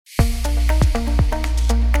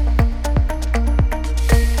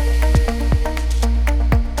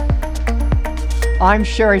I'm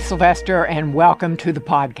Sherry Sylvester, and welcome to the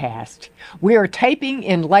podcast. We are taping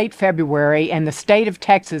in late February, and the state of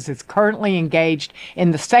Texas is currently engaged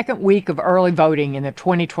in the second week of early voting in the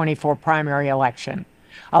 2024 primary election.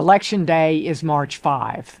 Election Day is March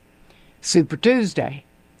 5. Super Tuesday.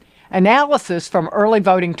 Analysis from early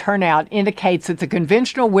voting turnout indicates that the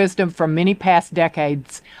conventional wisdom from many past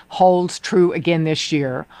decades holds true again this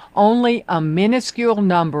year. Only a minuscule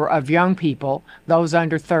number of young people, those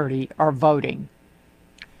under 30, are voting.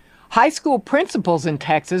 High school principals in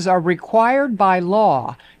Texas are required by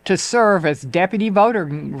law to serve as deputy voter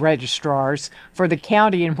registrars for the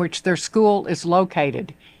county in which their school is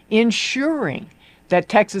located, ensuring that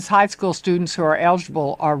Texas high school students who are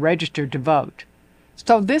eligible are registered to vote.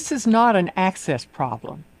 So this is not an access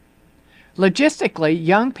problem. Logistically,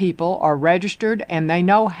 young people are registered and they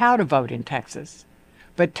know how to vote in Texas.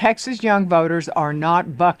 But Texas young voters are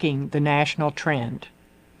not bucking the national trend.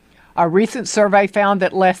 A recent survey found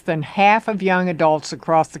that less than half of young adults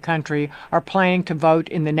across the country are planning to vote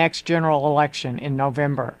in the next general election in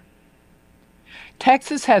November.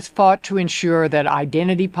 Texas has fought to ensure that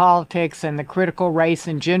identity politics and the critical race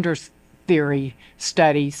and gender theory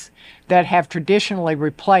studies that have traditionally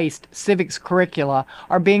replaced civics curricula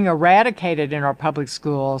are being eradicated in our public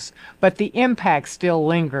schools, but the impact still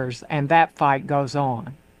lingers, and that fight goes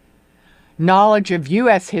on. Knowledge of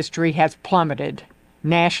U.S. history has plummeted.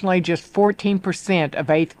 Nationally, just 14% of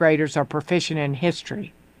 8th graders are proficient in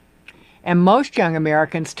history. And most young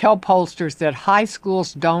Americans tell pollsters that high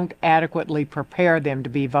schools don't adequately prepare them to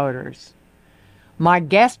be voters. My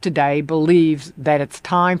guest today believes that it's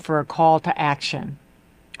time for a call to action.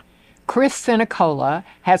 Chris Sinacola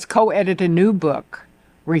has co-edited a new book,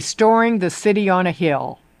 Restoring the City on a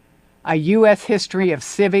Hill, a U.S. history of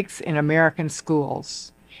civics in American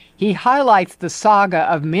schools. He highlights the saga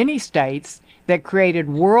of many states that created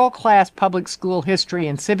world-class public school history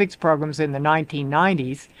and civics programs in the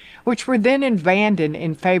 1990s, which were then abandoned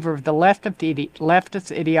in favor of the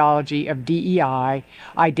leftist ideology of DEI,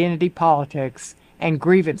 identity politics, and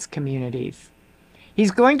grievance communities.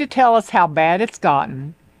 He's going to tell us how bad it's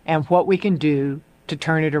gotten and what we can do to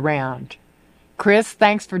turn it around. Chris,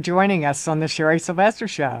 thanks for joining us on the Sherry Sylvester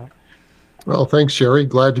Show. Well, thanks, Sherry.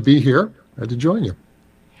 Glad to be here. Glad to join you.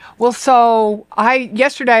 Well, so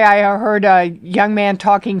yesterday I heard a young man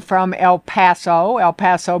talking from El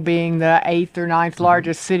Paso being the 8th or 9th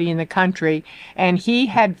largest city in the country, and he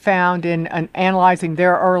had found in analyzing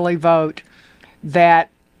their early vote that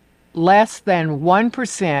less than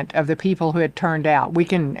 1% of the people who had turned out, we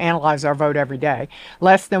can analyze our vote every day,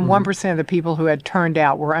 less than 1% of the people who had turned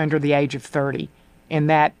out were under the age of 30 in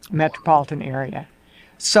that metropolitan area.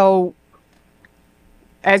 So,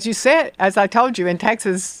 as you said, as I told you, in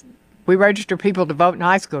Texas, we register people to vote in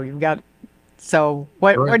high school.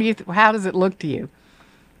 What do you? How does it look to you?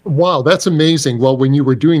 Wow, that's amazing. Well, when you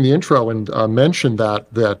were doing the intro and mentioned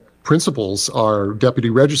that principals are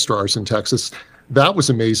deputy registrars in Texas, that was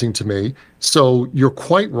amazing to me. So you're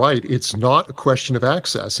quite right. It's not a question of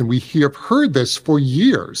access. And we have heard this for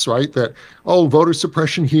years, right? That, voter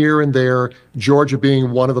suppression here and there, Georgia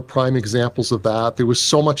being one of the prime examples of that. There was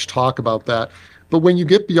so much talk about that. But when you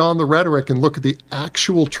get beyond the rhetoric and look at the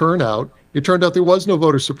actual turnout, it turned out there was no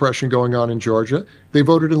voter suppression going on in Georgia. They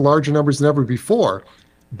voted in larger numbers than ever before.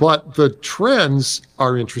 But the trends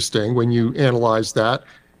are interesting when you analyze that.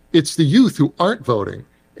 It's the youth who aren't voting.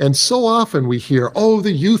 And so often we hear,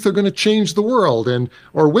 the youth are going to change the world,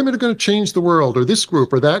 or women are going to change the world, or this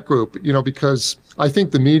group or that group, because I think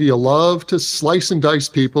the media love to slice and dice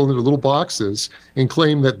people into little boxes and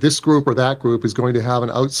claim that this group or that group is going to have an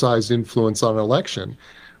outsized influence on an election.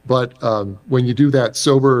 But when you do that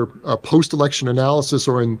sober post-election analysis,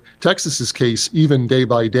 or in Texas's case, even day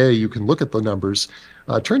by day, you can look at the numbers.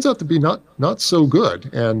 Turns out to be not so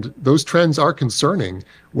good. And those trends are concerning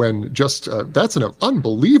when that's an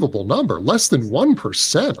unbelievable number, less than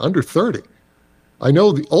 1% under 30. I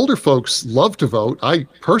know the older folks love to vote. I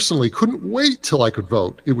personally couldn't wait till I could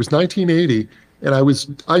vote. It was 1980, and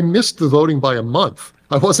I missed the voting by a month.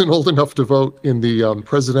 I wasn't old enough to vote in the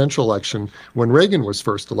presidential election when Reagan was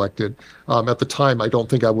first elected. At the time, I don't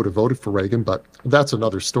think I would have voted for Reagan, but that's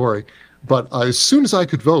another story. But as soon as I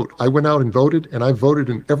could vote, I went out and voted, and I voted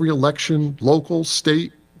in every election, local,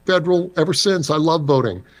 state, federal, ever since. I love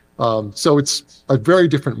voting. So it's a very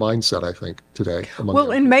different mindset, I think, today.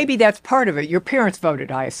 Well, and maybe that's part of it. Your parents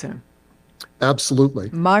voted, I assume.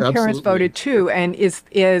 Absolutely. My parents voted too, and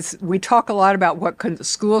we talk a lot about what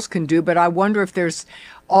schools can do, but I wonder if there's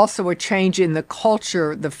also a change in the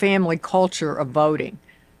culture, the family culture of voting.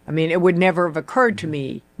 I mean, it would never have occurred to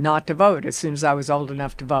me not to vote as soon as I was old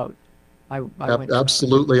enough to vote. I went to vote.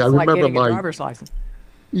 Absolutely. I It's like remember getting a driver's license.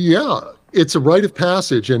 yeah, it's a rite of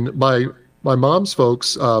passage. And my mom's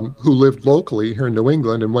folks, who lived locally here in New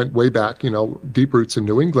England and went way back, deep roots in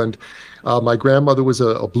New England. My grandmother was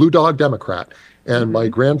a Blue Dog Democrat, and my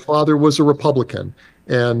grandfather was a Republican.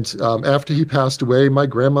 And after he passed away, my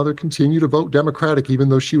grandmother continued to vote Democratic, even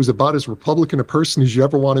though she was about as Republican a person as you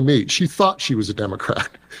ever want to meet. She thought she was a Democrat.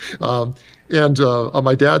 And on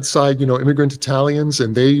my dad's side, immigrant Italians,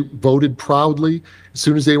 and they voted proudly as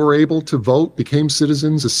soon as they were able to vote, became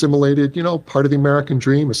citizens, assimilated, part of the American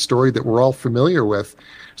dream, a story that we're all familiar with.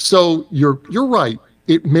 So you're right.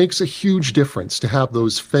 It makes a huge difference to have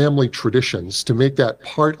those family traditions, to make that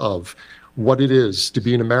part of what it is to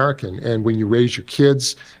be an American. And when you raise your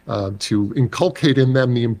kids, to inculcate in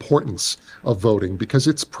them the importance of voting, because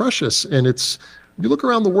it's precious. And you look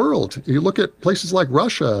around the world, you look at places like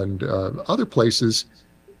Russia and other places,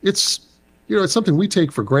 it's something we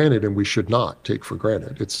take for granted, and we should not take for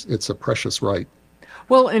granted. It's a precious right.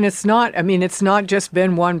 Well, and it's not just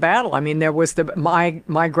been one battle. I mean, there was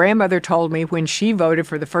my grandmother told me when she voted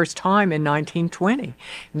for the first time in 1920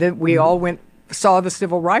 that we all saw the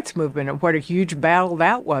civil rights movement and what a huge battle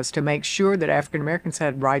that was to make sure that African Americans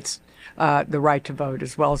had rights, the right to vote,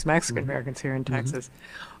 as well as Mexican Americans here in Texas.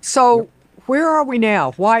 So where are we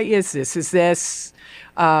now? Why is this? Is this,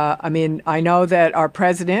 I know that our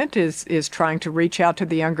president is trying to reach out to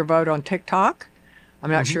the younger vote on TikTok. I'm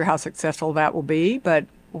not sure how successful that will be, but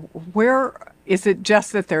where is it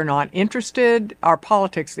just that they're not interested? Our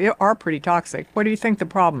politics are pretty toxic. What do you think the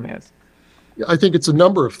problem is? I think it's a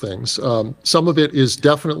number of things. Some of it is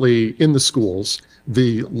definitely in the schools,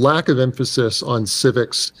 the lack of emphasis on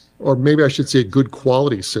civics, or maybe I should say good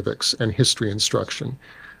quality civics and history instruction.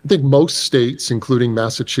 I think most states, including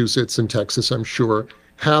Massachusetts and Texas, I'm sure,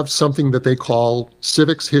 have something that they call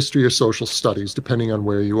civics, history, or social studies, depending on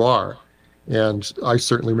where you are. And I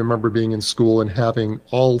certainly remember being in school and having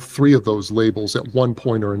all three of those labels at one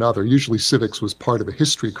point or another. Usually civics was part of a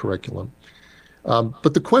history curriculum.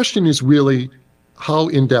 But the question is really, how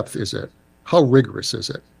in-depth is it? How rigorous is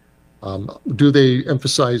it? Do they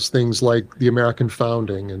emphasize things like the American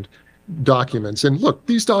founding and documents? And look,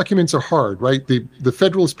 these documents are hard, right? The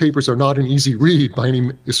Federalist Papers are not an easy read by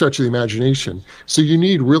any stretch of the imagination. So you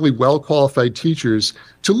need really well-qualified teachers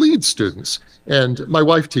to lead students. And my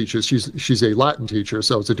wife teaches, she's a Latin teacher,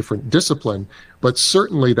 so it's a different discipline, but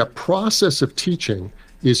certainly that process of teaching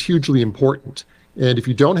is hugely important. And if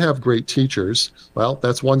you don't have great teachers, well,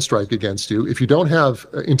 that's one strike against you. If you don't have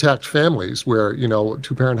intact families where,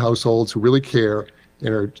 two-parent households who really care and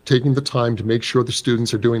are taking the time to make sure the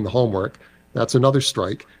students are doing the homework, that's another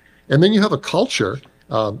strike. And then you have a culture,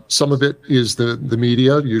 some of it is the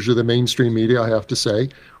media, usually the mainstream media, I have to say,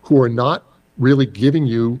 who are not really giving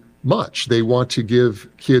you much. They want to give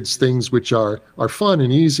kids things which are fun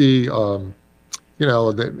and easy, and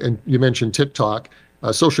you mentioned TikTok.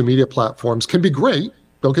 Social media platforms can be great.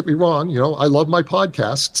 Don't get me wrong. I love my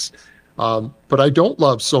podcasts, but I don't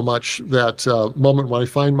love so much that moment when I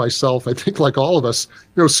find myself, I think like all of us,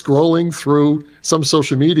 scrolling through some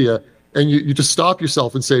social media, and you just stop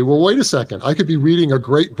yourself and say, well, wait a second, I could be reading a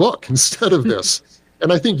great book instead of this.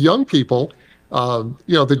 And I think young people,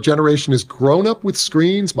 the generation has grown up with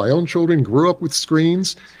screens. My own children grew up with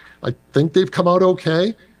screens. I think they've come out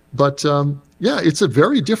okay, but it's a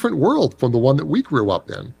very different world from the one that we grew up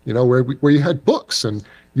in, where you had books and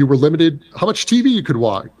you were limited how much TV you could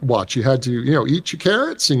watch. You had to, eat your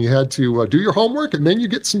carrots, and you had to do your homework, and then you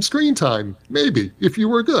get some screen time, maybe, if you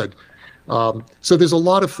were good. So there's a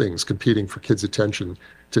lot of things competing for kids' attention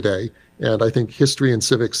today. And I think history and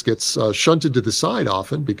civics gets shunted to the side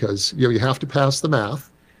often because, you have to pass the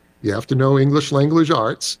math, you have to know English language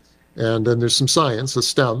arts, and then there's some science, a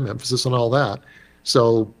STEM, emphasis on all that.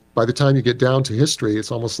 So by the time you get down to history,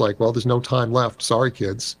 it's almost like, well, there's no time left. Sorry,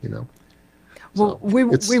 kids, Well, we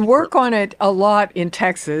work on it a lot in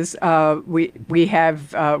Texas.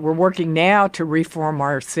 We're working now to reform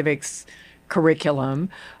our civics curriculum.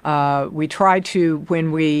 We tried to,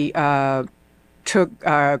 when we took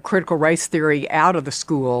critical race theory out of the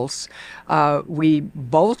schools, we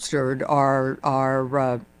bolstered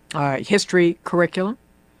our history curriculum.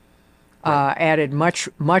 Added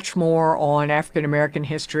much more on African American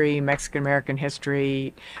history, Mexican American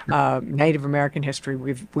history, Native American history.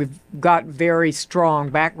 We've got very strong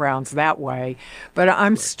backgrounds that way, but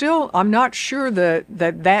I'm not sure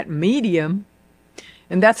that medium,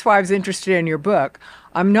 and that's why I was interested in your book.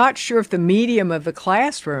 I'm not sure if the medium of the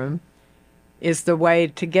classroom is the way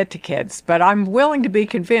to get to kids, but I'm willing to be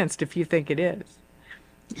convinced if you think it is.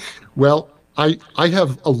 Well, I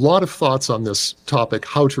have a lot of thoughts on this topic,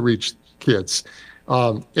 how to reach kids.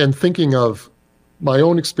 And thinking of my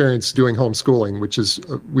own experience doing homeschooling, which is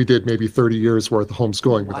we did maybe 30 years worth of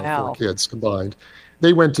homeschooling with our 4 kids combined.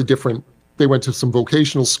 They went to some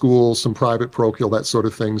vocational schools, some private parochial, that sort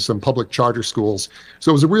of thing, some public charter schools.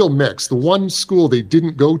 So it was a real mix. The one school they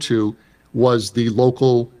didn't go to was the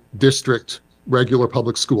local district regular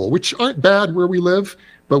public school, which aren't bad where we live,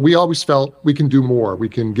 but we always felt we can do more. We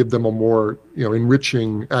can give them a more,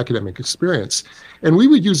 enriching academic experience. And we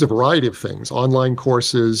would use a variety of things, online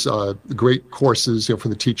courses, great courses,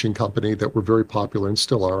 from the teaching company that were very popular and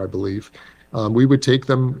still are, I believe. We would take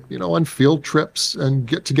them, on field trips and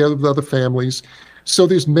get together with other families. So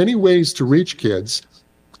there's many ways to reach kids.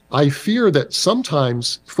 I fear that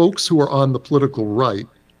sometimes folks who are on the political right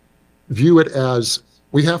view it as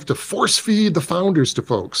we have to force feed the founders to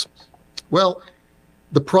folks. Well,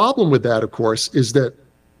 the problem with that, of course, is that,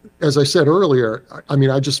 as I said earlier,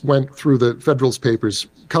 I just went through the Federalist Papers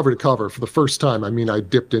cover to cover for the first time. I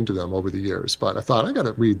dipped into them over the years, but I thought I got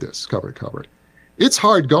to read this cover to cover. It's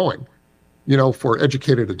hard going, for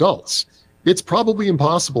educated adults. It's probably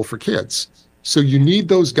impossible for kids. So you need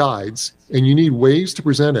those guides, and you need ways to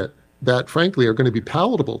present it that, frankly, are going to be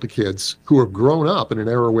palatable to kids who have grown up in an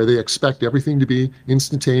era where they expect everything to be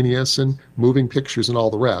instantaneous and moving pictures and all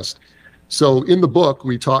the rest. So in the book,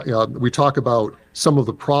 we talk about some of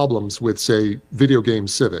the problems with, say, video game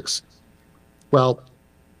civics. Well,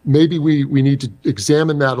 maybe we need to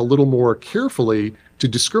examine that a little more carefully to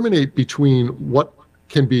discriminate between what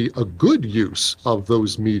can be a good use of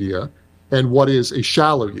those media and what is a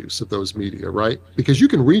shallow use of those media, right? Because you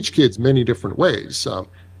can reach kids many different ways.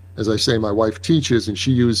 As I say, my wife teaches, and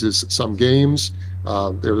she uses some games.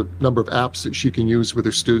 There are a number of apps that she can use with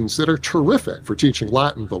her students that are terrific for teaching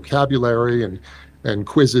Latin vocabulary and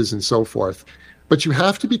quizzes and so forth. But you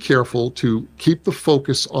have to be careful to keep the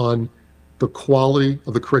focus on the quality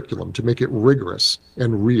of the curriculum, to make it rigorous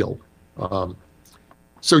and real.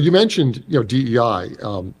 So you mentioned, DEI,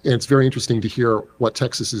 and it's very interesting to hear what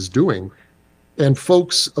Texas is doing. And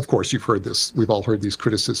folks, of course, you've heard this. We've all heard these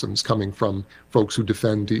criticisms coming from folks who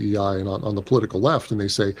defend DEI and on the political left, and they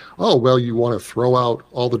say, oh, well, you want to throw out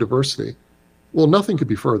all the diversity. Well, nothing could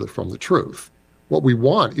be further from the truth. What we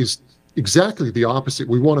want is exactly the opposite.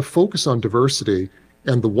 We want to focus on diversity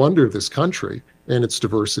and the wonder of this country and its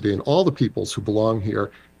diversity and all the peoples who belong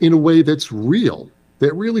here in a way that's real,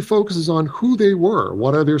 that really focuses on who they were,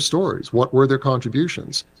 what are their stories, what were their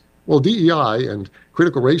contributions. Well, DEI and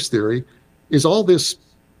critical race theory is all this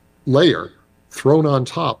layer thrown on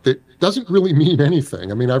top that doesn't really mean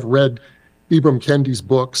anything. I've read Ibram Kendi's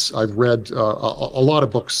books. I've read a lot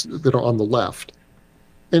of books that are on the left.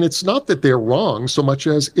 And it's not that they're wrong so much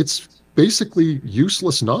as it's basically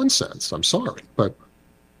useless nonsense. I'm sorry, but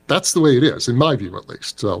that's the way it is, in my view at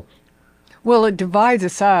least. So, well, it divides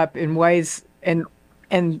us up in ways, and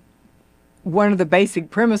one of the basic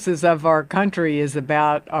premises of our country is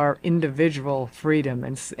about our individual freedom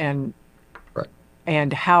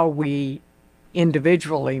and how we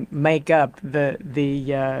individually make up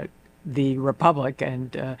the republic,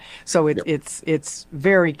 and so it's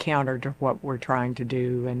very counter to what we're trying to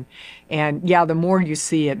do, and yeah, the more you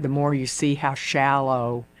see it, the more you see how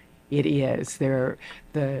shallow it is.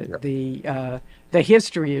 The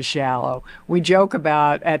history is shallow. We joke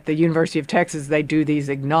about at the University of Texas, they do these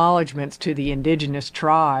acknowledgments to the indigenous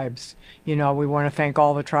tribes. We want to thank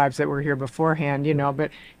all the tribes that were here beforehand,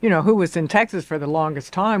 but, who was in Texas for the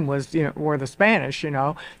longest time were the Spanish,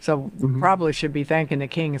 so probably should be thanking the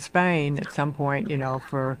King of Spain at some point,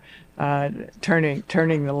 for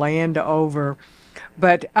turning the land over.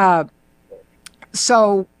 But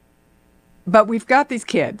but we've got these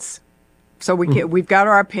kids. So we've got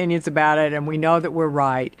our opinions about it, and we know that we're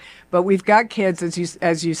right. But we've got kids,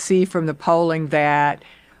 as you see from the polling, that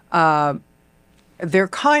they're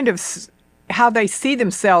kind of how they see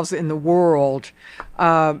themselves in the world.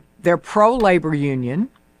 They're pro-labor union.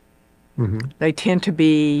 Mm-hmm. They tend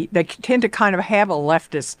to kind of have a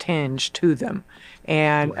leftist tinge to them,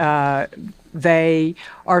 and they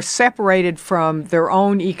are separated from their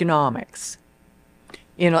own economics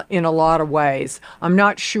in a lot of ways. I'm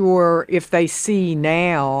not sure if they see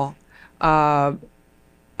now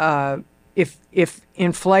if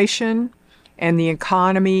inflation and the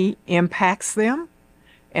economy impacts them,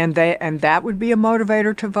 and that would be a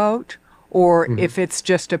motivator to vote, or if it's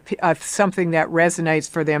just something that resonates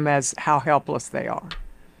for them as how helpless they are.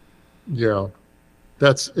 Yeah,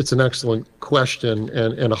 it's an excellent question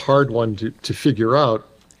and a hard one to figure out.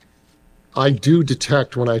 I do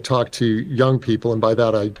detect when I talk to young people, and by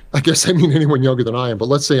that I guess I mean anyone younger than I am, but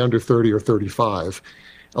let's say under 30 or 35,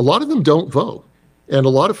 a lot of them don't vote. And a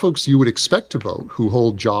lot of folks you would expect to vote who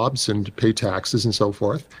hold jobs and pay taxes and so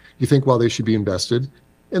forth, you think, well, they should be invested.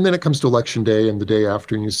 And then it comes to election day and the day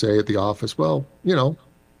after, and you say at the office, well,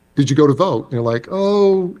 did you go to vote? And you're like,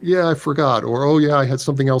 oh, yeah, I forgot. Or, oh, yeah, I had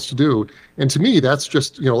something else to do. And to me, that's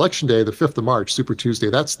just, election day, the 5th of March, Super Tuesday,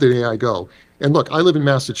 that's the day I go. And look, I live in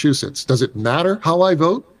Massachusetts. Does it matter how I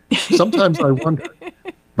vote? Sometimes I wonder.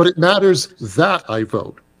 But it matters that I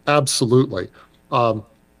vote. Absolutely. And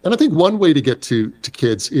I think one way to get to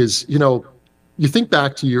kids is, you think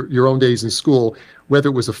back to your own days in school, whether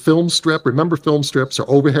it was a film strip, remember film strips or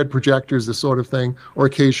overhead projectors, this sort of thing, or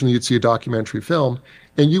occasionally you'd see a documentary film,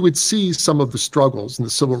 and you would see some of the struggles in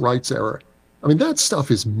the civil rights era. I mean, that stuff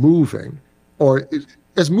is moving, or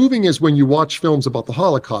as moving as when you watch films about the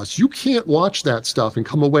Holocaust. You can't watch that stuff and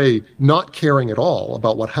come away not caring at all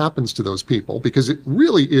about what happens to those people, because it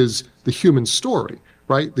really is the human story,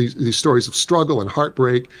 right? These stories of struggle and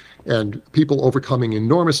heartbreak and people overcoming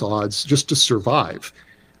enormous odds just to survive.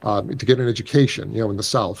 To get an education, in the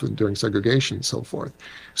South and during segregation and so forth.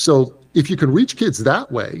 So if you can reach kids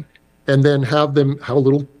that way and then have them have a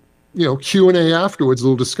little, Q&A afterwards, a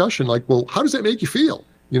little discussion like, well, how does that make you feel?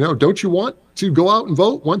 Don't you want to go out and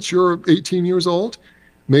vote once you're 18 years old?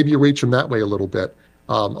 Maybe you reach them that way a little bit.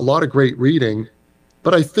 A lot of great reading.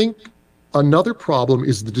 But I think another problem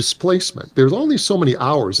is the displacement. There's only so many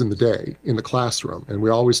hours in the day in the classroom. And we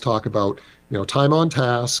always talk about, time on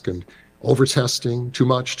task and over-testing, too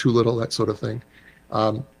much, too little, that sort of thing.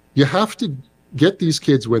 You have to get these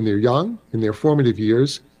kids when they're young, in their formative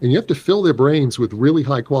years, and you have to fill their brains with really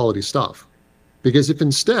high-quality stuff. Because if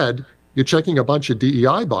instead you're checking a bunch of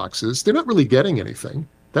DEI boxes, they're not really getting anything.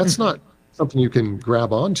 That's not something you can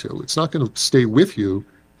grab onto. It's not going to stay with you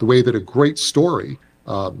the way that a great story,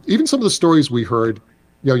 even some of the stories we heard,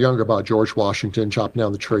 younger about George Washington chopping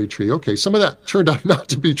down the cherry tree. Okay, some of that turned out not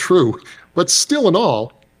to be true, but still in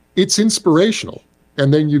all, it's inspirational.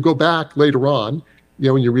 And then you go back later on,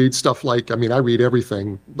 and you read stuff like, I read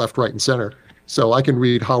everything left, right, and center. So I can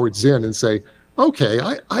read Howard Zinn and say, okay,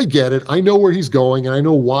 I get it. I know where he's going and I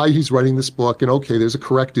know why he's writing this book. And okay, there's a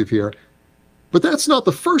corrective here. But that's not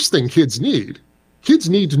the first thing kids need. Kids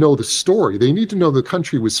need to know the story. They need to know the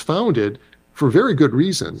country was founded for very good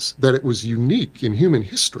reasons, that it was unique in human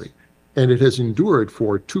history. And it has endured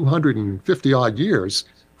for 250 odd years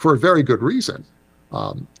for a very good reason.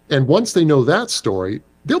 And once they know that story,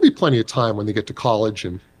 there'll be plenty of time when they get to college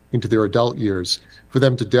and into their adult years for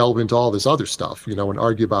them to delve into all this other stuff, and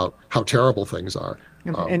argue about how terrible things are.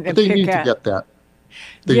 And they need to get that.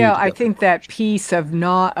 I think that piece of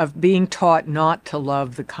being taught not to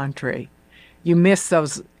love the country. You miss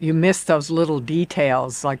those little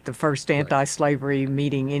details, like the first anti-slavery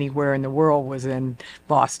meeting anywhere in the world was in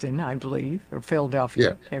Boston, I believe, or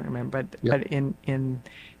Philadelphia. I can't remember, but in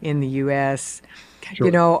the U.S.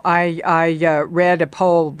 Sure. I read a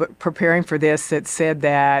poll preparing for this that said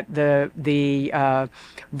that the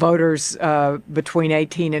voters between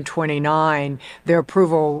 18 and 29, their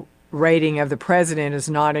approval rating of the president is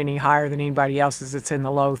not any higher than anybody else's. It's in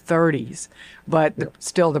the low 30s. But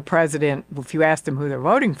still, the president, if you ask them who they're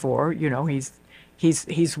voting for,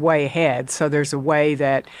 he's way ahead. So there's a way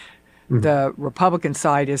that the Republican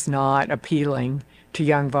side is not appealing to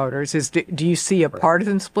young voters. Do you see a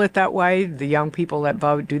partisan split that way? The young people that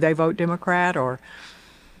vote, do they vote Democrat or?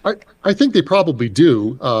 I think they probably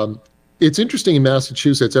do. It's interesting in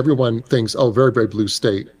Massachusetts, everyone thinks, oh, very, very blue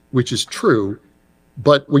state, which is true.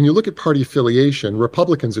 But when you look at party affiliation,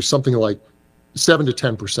 Republicans are something like 7 to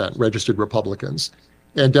 10% registered Republicans,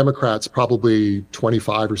 and Democrats probably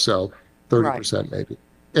 25 or so, 30% maybe.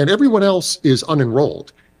 And everyone else is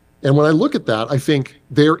unenrolled. And when I look at that, I think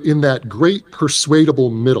they're in that great persuadable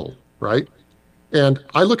middle, right? And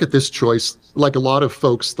I look at this choice like a lot of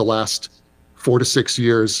folks the last 4 to 6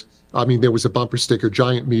 years. There was a bumper sticker,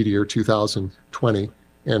 Giant Meteor 2020.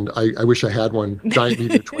 And I wish I had one, Giant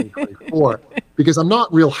Meteor 2024, because I'm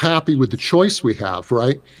not real happy with the choice we have,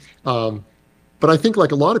 right? But I think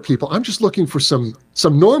like a lot of people, I'm just looking for some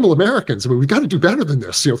normal Americans. We've got to do better than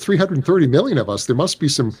this. 330 million of us. There must be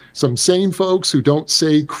some sane folks who don't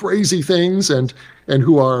say crazy things and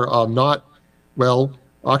who are not,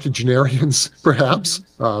 octogenarians, perhaps.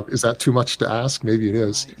 Is that too much to ask? Maybe it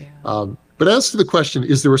is. But as to the question,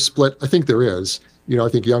 is there a split? I think there is. I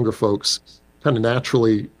think younger folks kind of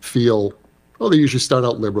naturally feel, they usually start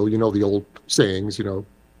out liberal, the old sayings,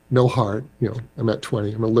 no heart, I'm at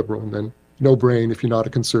 20, I'm a liberal, and then no brain if you're not a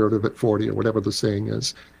conservative at 40 or whatever the saying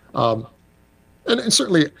is. And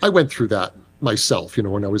certainly I went through that myself,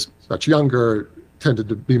 when I was much younger, tended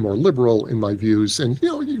to be more liberal in my views. And,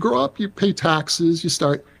 you grow up, you pay taxes, you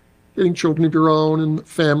start, getting children of your own and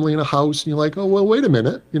family and a house, and you're like, oh, well, wait a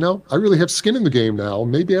minute, I really have skin in the game now.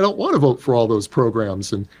 Maybe I don't want to vote for all those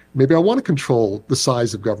programs, and maybe I want to control the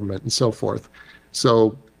size of government and so forth.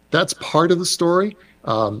 So that's part of the story.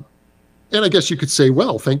 And I guess you could say,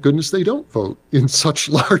 well, thank goodness they don't vote in such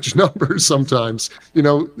large numbers sometimes.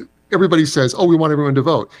 Everybody says, oh, we want everyone to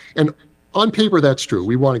vote. And on paper, that's true.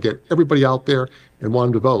 We want to get everybody out there and want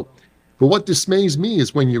them to vote. But what dismays me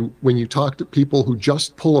is when you talk to people who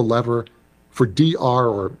just pull a lever for DR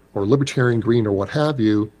or Libertarian Green or what have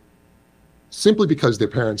you, simply because their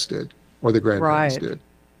parents did or their grandparents did.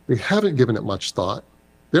 They haven't given it much thought.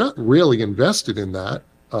 They're not really invested in that.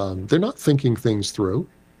 They're not thinking things through.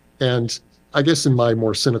 And I guess in my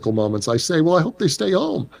more cynical moments, I say, well, I hope they stay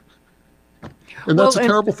home. And that's a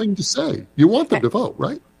terrible thing to say. You want them to vote,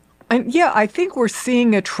 right? And yeah, I think we're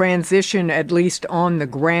seeing a transition, at least on the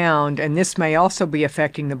ground, and this may also be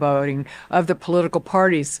affecting the voting of the political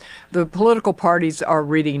parties. The political parties are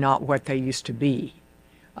really not what they used to be.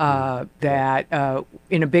 That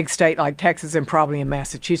in a big state like Texas and probably in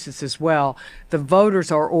Massachusetts as well, the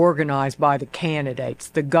voters are organized by the candidates.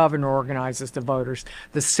 The governor organizes the voters.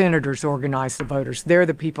 The senators organize the voters. They're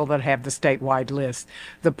the people that have the statewide list.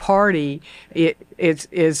 The party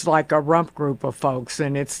is like a rump group of folks,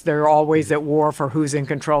 and they're always at war for who's in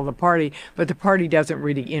control of the party. But the party doesn't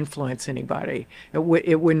really influence anybody.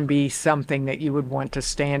 It wouldn't be something that you would want to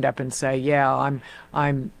stand up and say, yeah,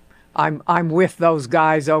 I'm with those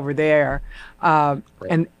guys over there.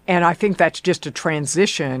 And I think that's just a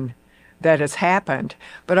transition that has happened.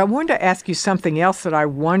 But I wanted to ask you something else that I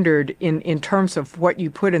wondered in terms of what you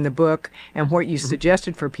put in the book and what you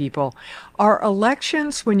suggested for people. Are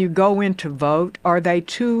elections, when you go in to vote, are they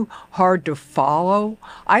too hard to follow?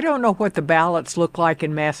 I don't know what the ballots look like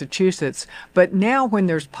in Massachusetts, but now when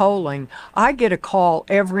there's polling, I get a call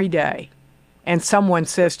every day and someone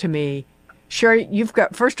says to me, Sherry,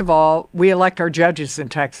 first of all, we elect our judges in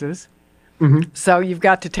Texas. Mm-hmm. So you've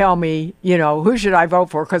got to tell me, who should I vote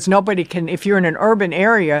for? Because nobody can, if you're in an urban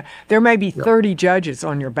area, there may be 30 judges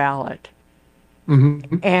on your ballot.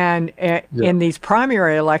 Mm-hmm. And in these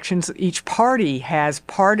primary elections, each party has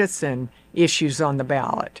partisan issues on the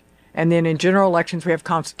ballot. And then in general elections, we have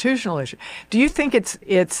constitutional issues. Do you think it's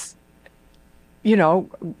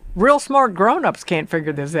real smart grown-ups can't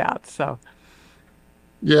figure this out? So.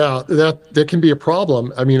 Yeah, that can be a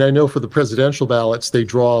problem. I mean, I know for the presidential ballots, they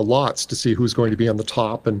draw lots to see who's going to be on the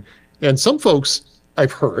top. And some folks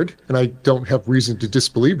I've heard, and I don't have reason to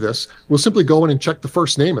disbelieve this, will simply go in and check the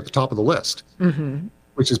first name at the top of the list,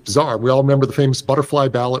 which is bizarre. We all remember the famous butterfly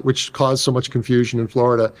ballot, which caused so much confusion in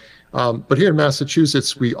Florida. But here in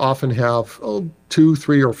Massachusetts, we often have 2,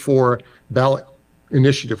 3, or 4 ballot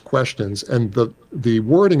initiative questions. And the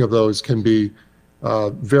wording of those can be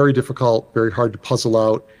very difficult, very hard to puzzle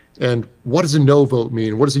out. And what does a no vote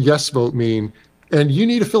mean? What does a yes vote mean? And you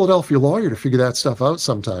need a Philadelphia lawyer to figure that stuff out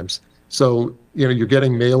sometimes. So, you're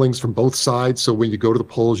getting mailings from both sides. So when you go to the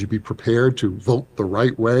polls, you be prepared to vote the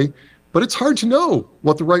right way. But it's hard to know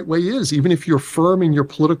what the right way is, even if you're firm in your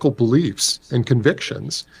political beliefs and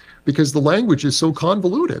convictions, because the language is so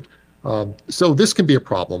convoluted. So this can be a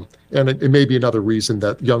problem. And it may be another reason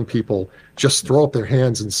that young people just throw up their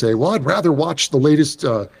hands and say, well, I'd rather watch the latest,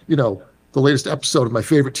 the latest episode of my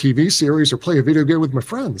favorite TV series or play a video game with my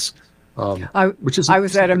friends. I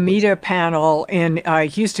was at a META panel in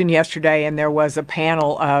Houston yesterday, and there was a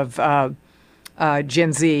panel of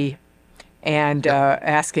Gen Z and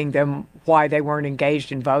asking them why they weren't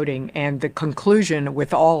engaged in voting. And the conclusion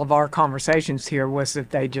with all of our conversations here was that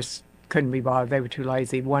they just couldn't be bothered. They were too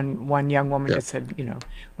lazy. One young woman just said,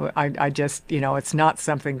 I just, it's not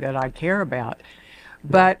something that I care about.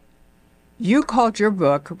 But you called your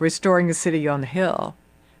book Restoring the City on the Hill.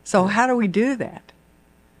 So how do we do that?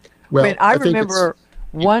 Well, I remember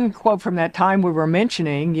one quote from that time we were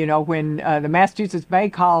mentioning, when the Massachusetts Bay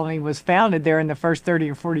Colony was founded there in the first 30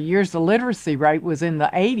 or 40 years, the literacy rate was in the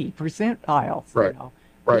 80 percentiles.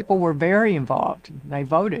 Right. People were very involved. They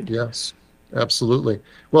voted. Yes. Absolutely.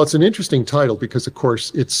 Well, it's an interesting title because, of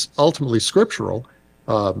course, it's ultimately scriptural.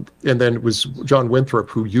 And then it was John Winthrop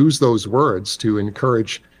who used those words to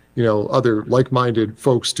encourage, other like-minded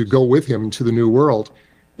folks to go with him to the new world.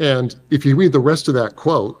 And if you read the rest of that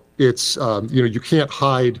quote, it's, you can't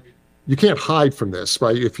hide from this,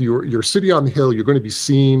 right? If you're city on the hill, you're going to be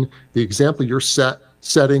seen. The example you're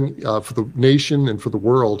setting for the nation and for the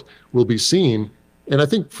world will be seen. And I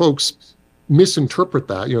think folks misinterpret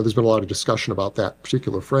that. There's been a lot of discussion about that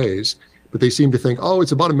particular phrase, but they seem to think, oh,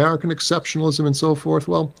 it's about American exceptionalism and so forth.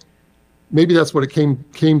 Well, maybe that's what it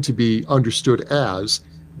came to be understood as.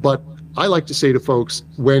 But I like to say to folks,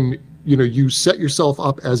 when you set yourself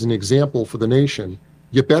up as an example for the nation,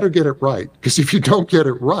 you better get it right. Because if you don't get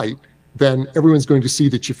it right, then everyone's going to see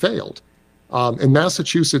that you failed. And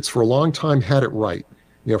Massachusetts, for a long time, had it right.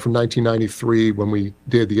 From 1993, when we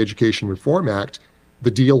did the Education Reform Act,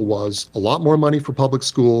 the deal was a lot more money for public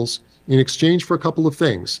schools in exchange for a couple of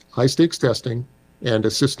things: high stakes testing and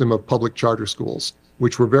a system of public charter schools,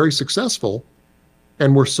 which were very successful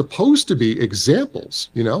and were supposed to be examples,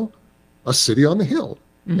 a city on the hill.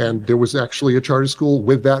 Mm-hmm. And there was actually a charter school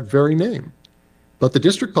with that very name. But the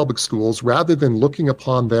district public schools, rather than looking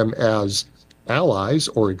upon them as allies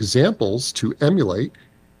or examples to emulate,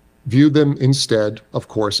 viewed them instead, of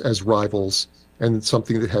course, as rivals and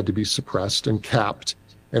something that had to be suppressed and capped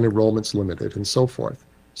and enrollments limited and so forth.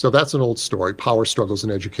 So that's an old story, power struggles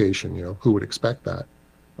in education, who would expect that?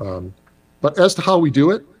 But as to how we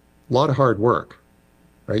do it, a lot of hard work,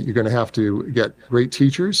 right? You're going to have to get great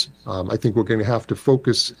teachers. I think we're going to have to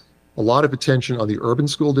focus a lot of attention on the urban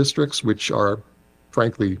school districts, which are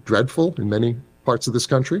frankly dreadful in many parts of this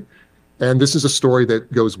country. And this is a story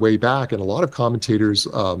that goes way back, and a lot of commentators,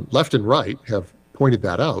 left and right, have pointed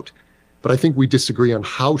that out. But I think we disagree on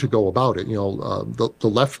how to go about it. The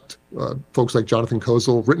left, folks like Jonathan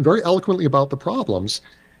Kozol, written very eloquently about the problems,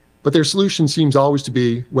 but their solution seems always to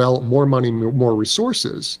be, well, more money, more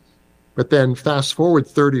resources. But then fast forward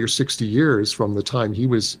 30 or 60 years from the time he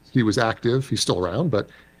was active, he's still around, but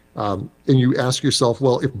and you ask yourself,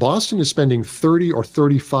 well, if Boston is spending $30,000 or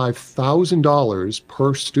 $35,000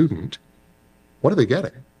 per student, what are they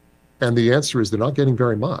getting? And the answer is they're not getting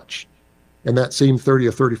very much. And that same $30,000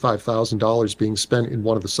 or $35,000 being spent in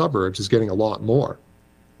one of the suburbs is getting a lot more.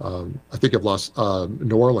 I think of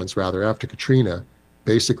New Orleans, rather, after Katrina,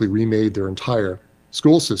 basically remade their entire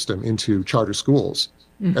school system into charter schools.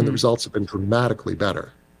 Mm-hmm. And the results have been dramatically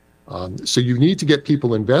better. So you need to get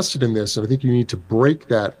people invested in this. And I think you need to break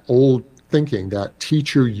that old thinking, that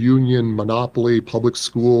teacher union monopoly, public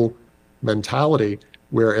school mentality,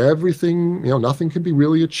 where everything, nothing can be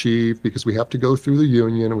really achieved because we have to go through the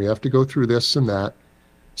union and we have to go through this and that.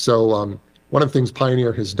 So one of the things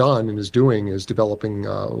Pioneer has done and is doing is developing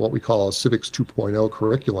what we call a Civics 2.0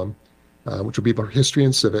 curriculum, which will be about history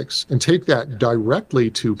and civics, and take that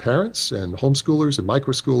directly to parents and homeschoolers and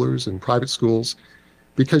microschoolers and private schools,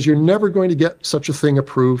 because you're never going to get such a thing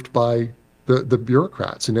approved by the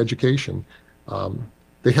bureaucrats in education.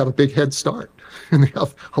 They have a big head start, and they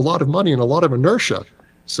have a lot of money and a lot of inertia.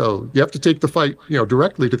 So you have to take the fight,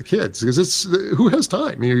 directly to the kids, because it's who has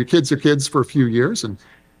time? Your kids are kids for a few years, and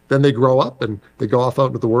then they grow up and they go off out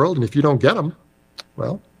into the world. And if you don't get them,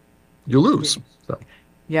 well, you lose. So.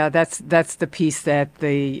 Yeah, that's the piece that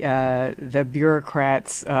the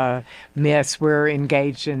bureaucrats miss. We're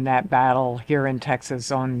engaged in that battle here in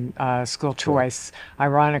Texas on school choice.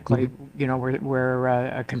 Ironically, mm-hmm. We're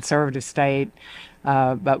a conservative state,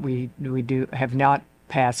 but we have not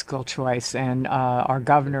passed school choice, and our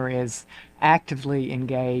governor is actively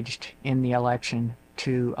engaged in the election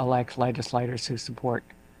to elect legislators who support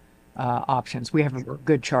options. We have a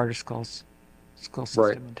good charter school system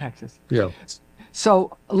right. in Texas. Yeah.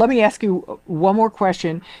 So let me ask you one more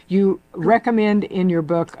question. You recommend in your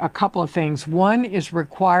book a couple of things. One is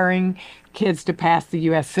requiring kids to pass the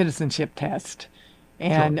U.S. citizenship test.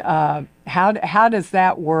 And sure. How does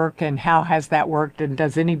that work, and how has that worked, and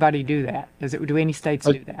does anybody do that? Do any states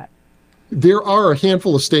do that? There are a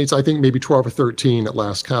handful of states, I think maybe 12 or 13 at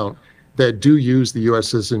last count, that do use the U.S.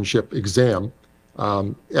 citizenship exam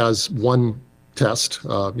as one test.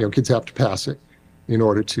 Kids have to pass it in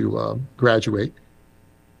order to graduate.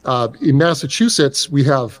 In Massachusetts, we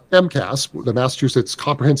have MCAS, the Massachusetts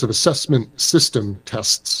Comprehensive Assessment System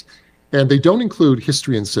tests, and they don't include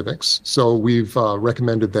history and civics. So we've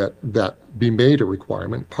recommended that be made a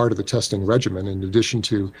requirement, part of the testing regimen, in addition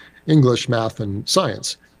to English, math, and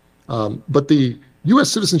science. But the U.S.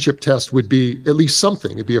 citizenship test would be at least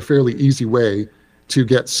something. It'd be a fairly easy way to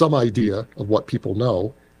get some idea of what people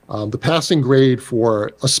know. The passing grade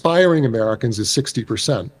for aspiring Americans is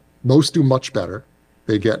 60%. Most do much better.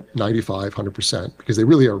 They get 95, 100%, because they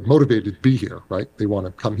really are motivated to be here, right? They want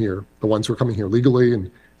to come here. The ones who are coming here legally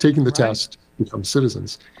and taking the test become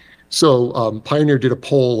citizens. So Pioneer did a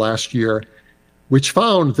poll last year, which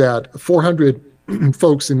found that 400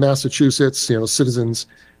 folks in Massachusetts, citizens,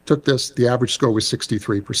 took this. The average score was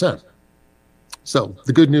 63%. So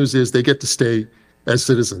the good news is they get to stay as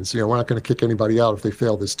citizens. We're not going to kick anybody out if they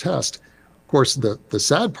fail this test. Of course, the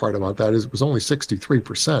sad part about that is it was only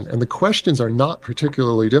 63%. And the questions are not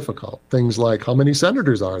particularly difficult. Things like, how many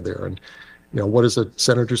senators are there? And what is a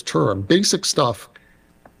senator's term? Basic stuff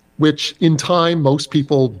which in time, most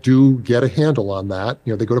people do get a handle on that.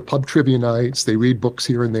 They go to pub trivia nights, they read books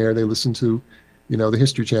here and there, they listen to, the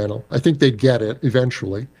History Channel. I think they'd get it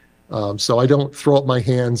eventually. So I don't throw up my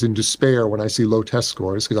hands in despair when I see low test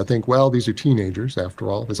scores, because I think, well, these are teenagers, after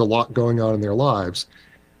all. There's a lot going on in their lives.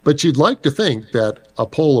 But you'd like to think that a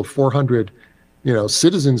poll of 400,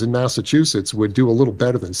 citizens in Massachusetts would do a little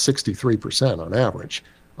better than 63% on average.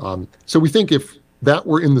 So we think if that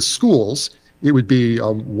were in the schools, it would be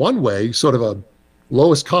one way, sort of a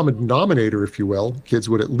lowest common denominator, if you will. Kids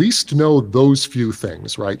would at least know those few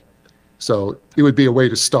things, right? So it would be a way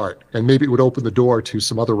to start, and maybe it would open the door to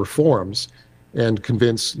some other reforms and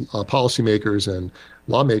convince policymakers and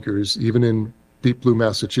lawmakers, even in deep blue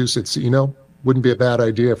Massachusetts, wouldn't be a bad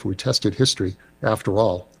idea if we tested history after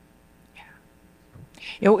all.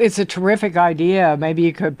 It's a terrific idea. Maybe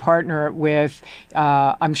you could partner it with,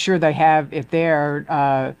 I'm sure they have it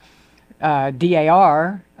there,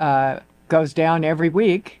 DAR goes down every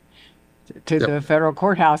week to the federal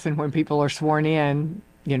courthouse, and when people are sworn in,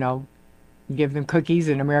 give them cookies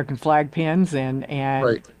and American flag pins, and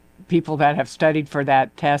Right. people that have studied for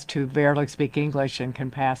that test who barely speak English and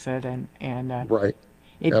can pass it, and Right.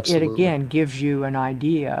 it Absolutely. again gives you an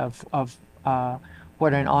idea of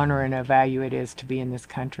what an honor and a value it is to be in this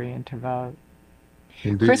country and to vote.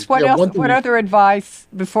 Indeed. Chris, what Yeah, else? one thing What other advice,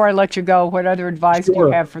 before I let you go? What other advice do you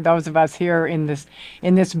Sure. have for those of us here in this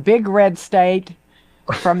big red state,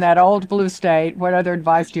 from that old blue state? What other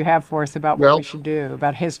advice do you have for us about what we Well, should do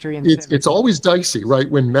about history and it's civics? it's always dicey, right?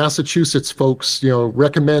 When Massachusetts folks,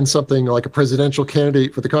 recommend something like a presidential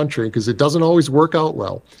candidate for the country, because it doesn't always work out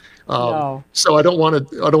well. No. So I don't want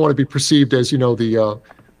to be perceived as,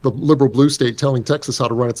 the liberal blue state telling Texas how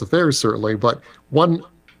to run its affairs, certainly. But one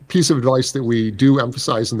piece of advice that we do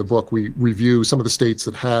emphasize in the book, we review some of the states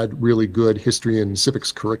that had really good history and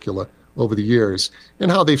civics curricula over the years and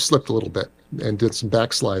how they've slipped a little bit and did some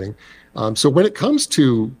backsliding. So when it comes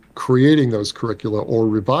to creating those curricula or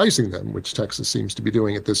revising them, which Texas seems to be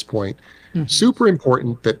doing at this point, super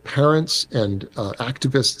important that parents and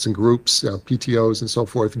activists and groups, PTOs and so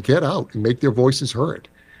forth, get out and make their voices heard.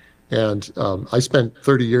 And I spent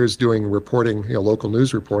 30 years doing reporting, local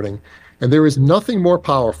news reporting, and there is nothing more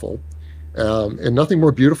powerful and nothing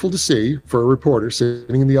more beautiful to see for a reporter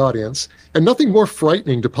sitting in the audience, and nothing more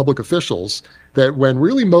frightening to public officials that when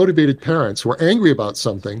really motivated parents who are angry about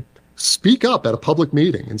something speak up at a public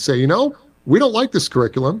meeting and say, we don't like this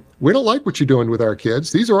curriculum. We don't like what you're doing with our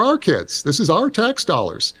kids. These are our kids. This is our tax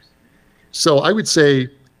dollars. So I would say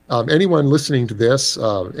anyone listening to this,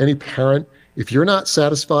 any parent, if you're not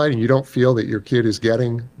satisfied and you don't feel that your kid is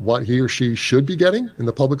getting what he or she should be getting in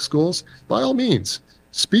the public schools, by all means,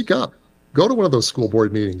 speak up. Go to one of those school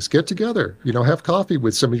board meetings, get together, have coffee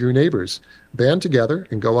with some of your neighbors, band together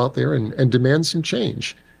and go out there and demand some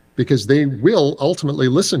change, because they will ultimately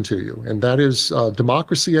listen to you. And that is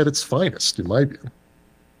democracy at its finest, in my view.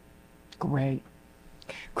 Great.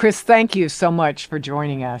 Chris, thank you so much for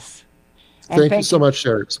joining us. And Thank you so much,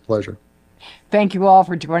 Sherry. It's a pleasure. Thank you all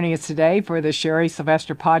for joining us today for the Sherry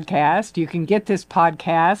Sylvester podcast. You can get this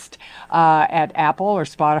podcast at Apple or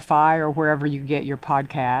Spotify or wherever you get your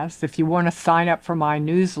podcasts. If you want to sign up for my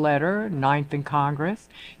newsletter, Ninth in Congress,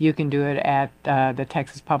 you can do it at the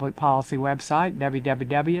Texas Public Policy website,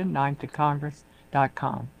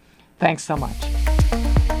 www.ninethincongress.com. Thanks so much.